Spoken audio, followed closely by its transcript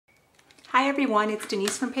Hi everyone, it's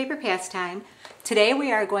Denise from Paper Pastime. Today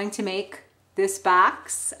we are going to make this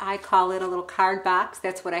box. I call it a little card box.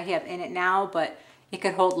 That's what I have in it now, but it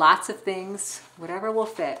could hold lots of things, whatever will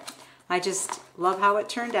fit. I just love how it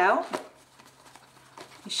turned out.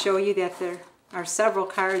 I show you that there are several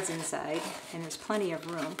cards inside and there's plenty of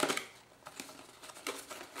room.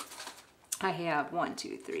 I have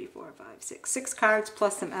 6 cards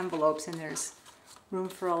plus some envelopes, and there's room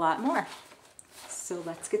for a lot more. So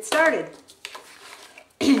let's get started.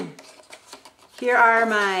 Here are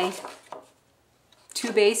my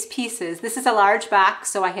 2 base pieces. This is a large box,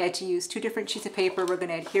 so I had to use 2 different sheets of paper. We're going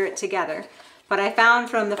to adhere it together. But I found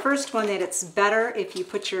from the first one that it's better if you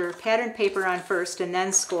put your pattern paper on first and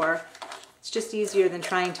then score. It's just easier than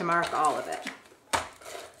trying to mark all of it.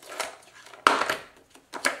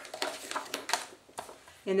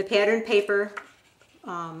 In the pattern paper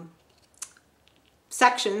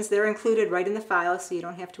sections, they're included right in the file, so you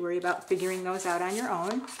don't have to worry about figuring those out on your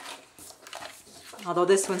own. Although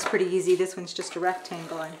this one's pretty easy. This one's just a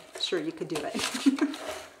rectangle. I'm sure you could do it.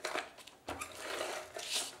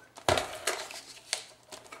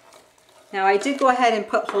 Now I did go ahead and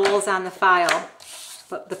put holes on the file,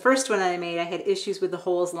 but the first one that I made, I had issues with the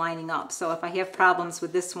holes lining up. So if I have problems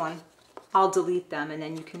with this one, I'll delete them and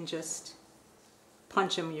then you can just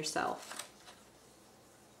punch them yourself.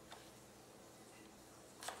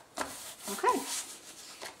 Okay.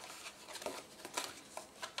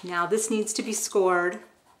 Now this needs to be scored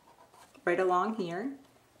right along here.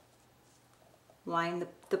 Line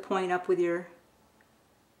the point up with your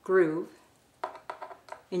groove.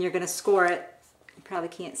 And you're going to score it. You probably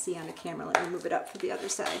can't see on the camera. Let me move it up for the other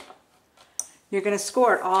side. You're going to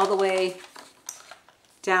score it all the way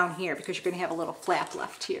down here because you're going to have a little flap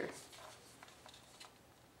left here.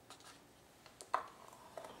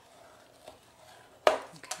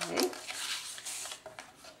 Okay.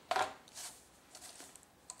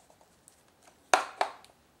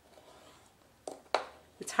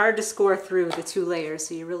 It's hard to score through the 2 layers,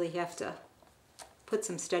 so you really have to put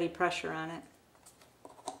some steady pressure on it.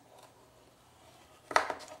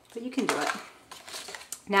 But you can do it.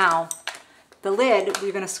 Now, the lid,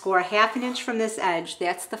 we're going to score 1/2 inch from this edge.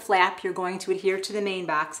 That's the flap. You're going to adhere to the main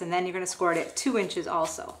box, and then you're going to score it at 2 inches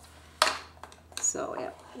also. So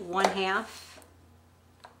at 1/2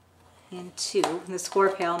 and 2. And the score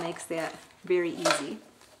pal makes that very easy.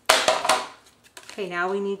 Okay, now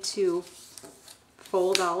we need to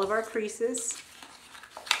fold all of our creases.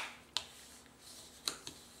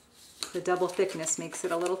 The double thickness makes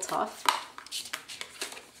it a little tough.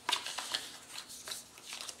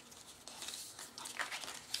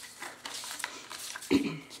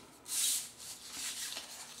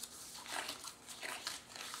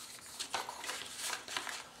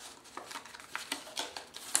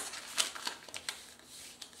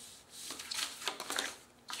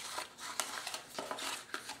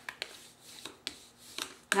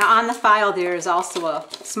 Now on the file there is also a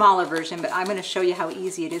smaller version, but I'm going to show you how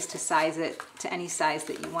easy it is to size it to any size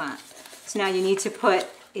that you want. So now you need to put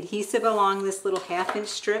adhesive along this little 1/2 inch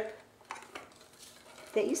strip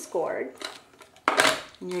that you scored,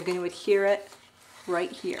 and you're going to adhere it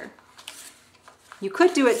right here. You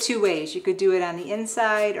could do it 2 ways. You could do it on the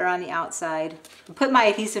inside or on the outside. I put my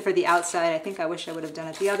adhesive for the outside. I think I wish I would have done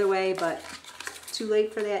it the other way, but too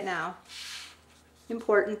late for that now.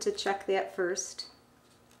 Important to check that first.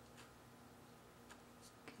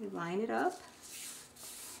 Line it up.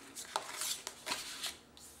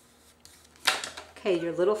 Okay,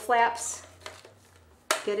 your little flaps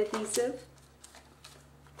get adhesive.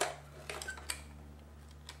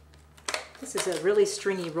 This is a really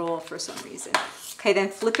stringy roll for some reason. Okay, then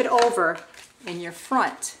flip it over in your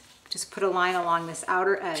front. Just put a line along this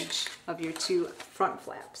outer edge of your 2 front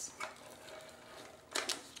flaps.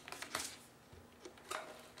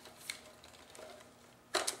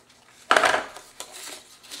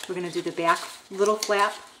 We're going to do the back little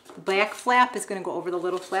flap. The back flap is going to go over the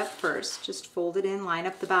little flap first. Just fold it in, line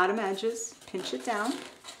up the bottom edges, pinch it down.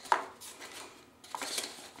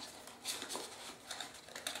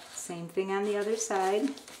 Same thing on the other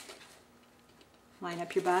side. Line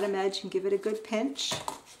up your bottom edge and give it a good pinch.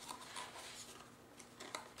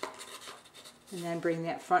 And then bring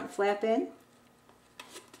that front flap in.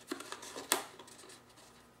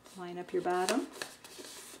 Line up your bottom.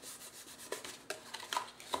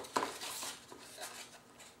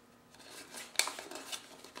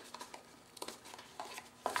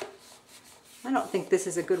 I don't think this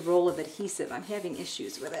is a good roll of adhesive. I'm having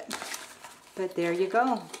issues with it. But there you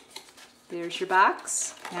go. There's your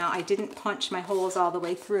box. Now I didn't punch my holes all the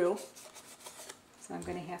way through, so I'm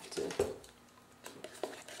going to have to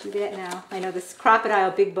Do that now. I know this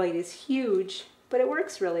crocodile big bite is huge, but it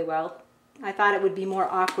works really well. I thought it would be more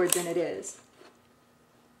awkward than it is.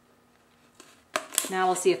 Now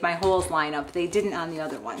we'll see if my holes line up. They didn't on the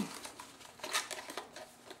other one.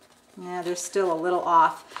 Yeah, they're still a little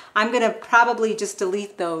off. I'm going to probably just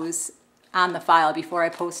delete those on the file before I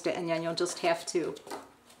post it, and then you'll just have to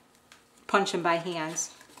punch them by hand.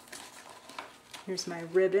 Here's my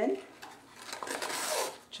ribbon.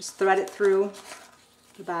 Just thread it through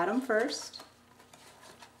the bottom first.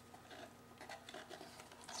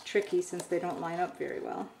 It's tricky since they don't line up very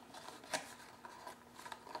well.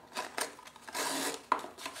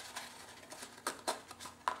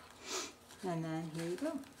 And then here you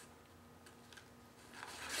go.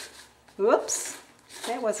 Whoops,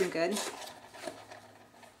 that wasn't good. I'm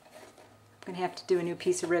gonna have to do a new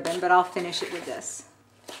piece of ribbon, but I'll finish it with this.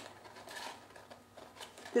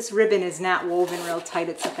 This ribbon is not woven real tight,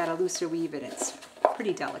 it's got a looser weave and it's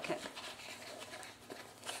pretty delicate.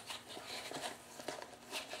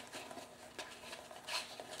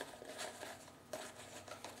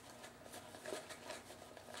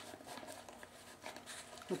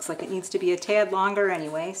 Looks like it needs to be a tad longer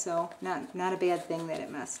anyway, so not a bad thing that it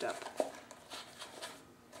messed up.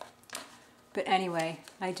 But anyway,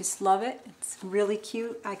 I just love it. It's really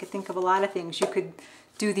cute. I could think of a lot of things. You could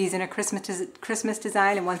do these in a Christmas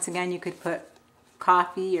design, and once again, you could put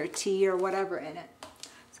coffee or tea or whatever in it.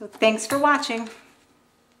 So thanks for watching.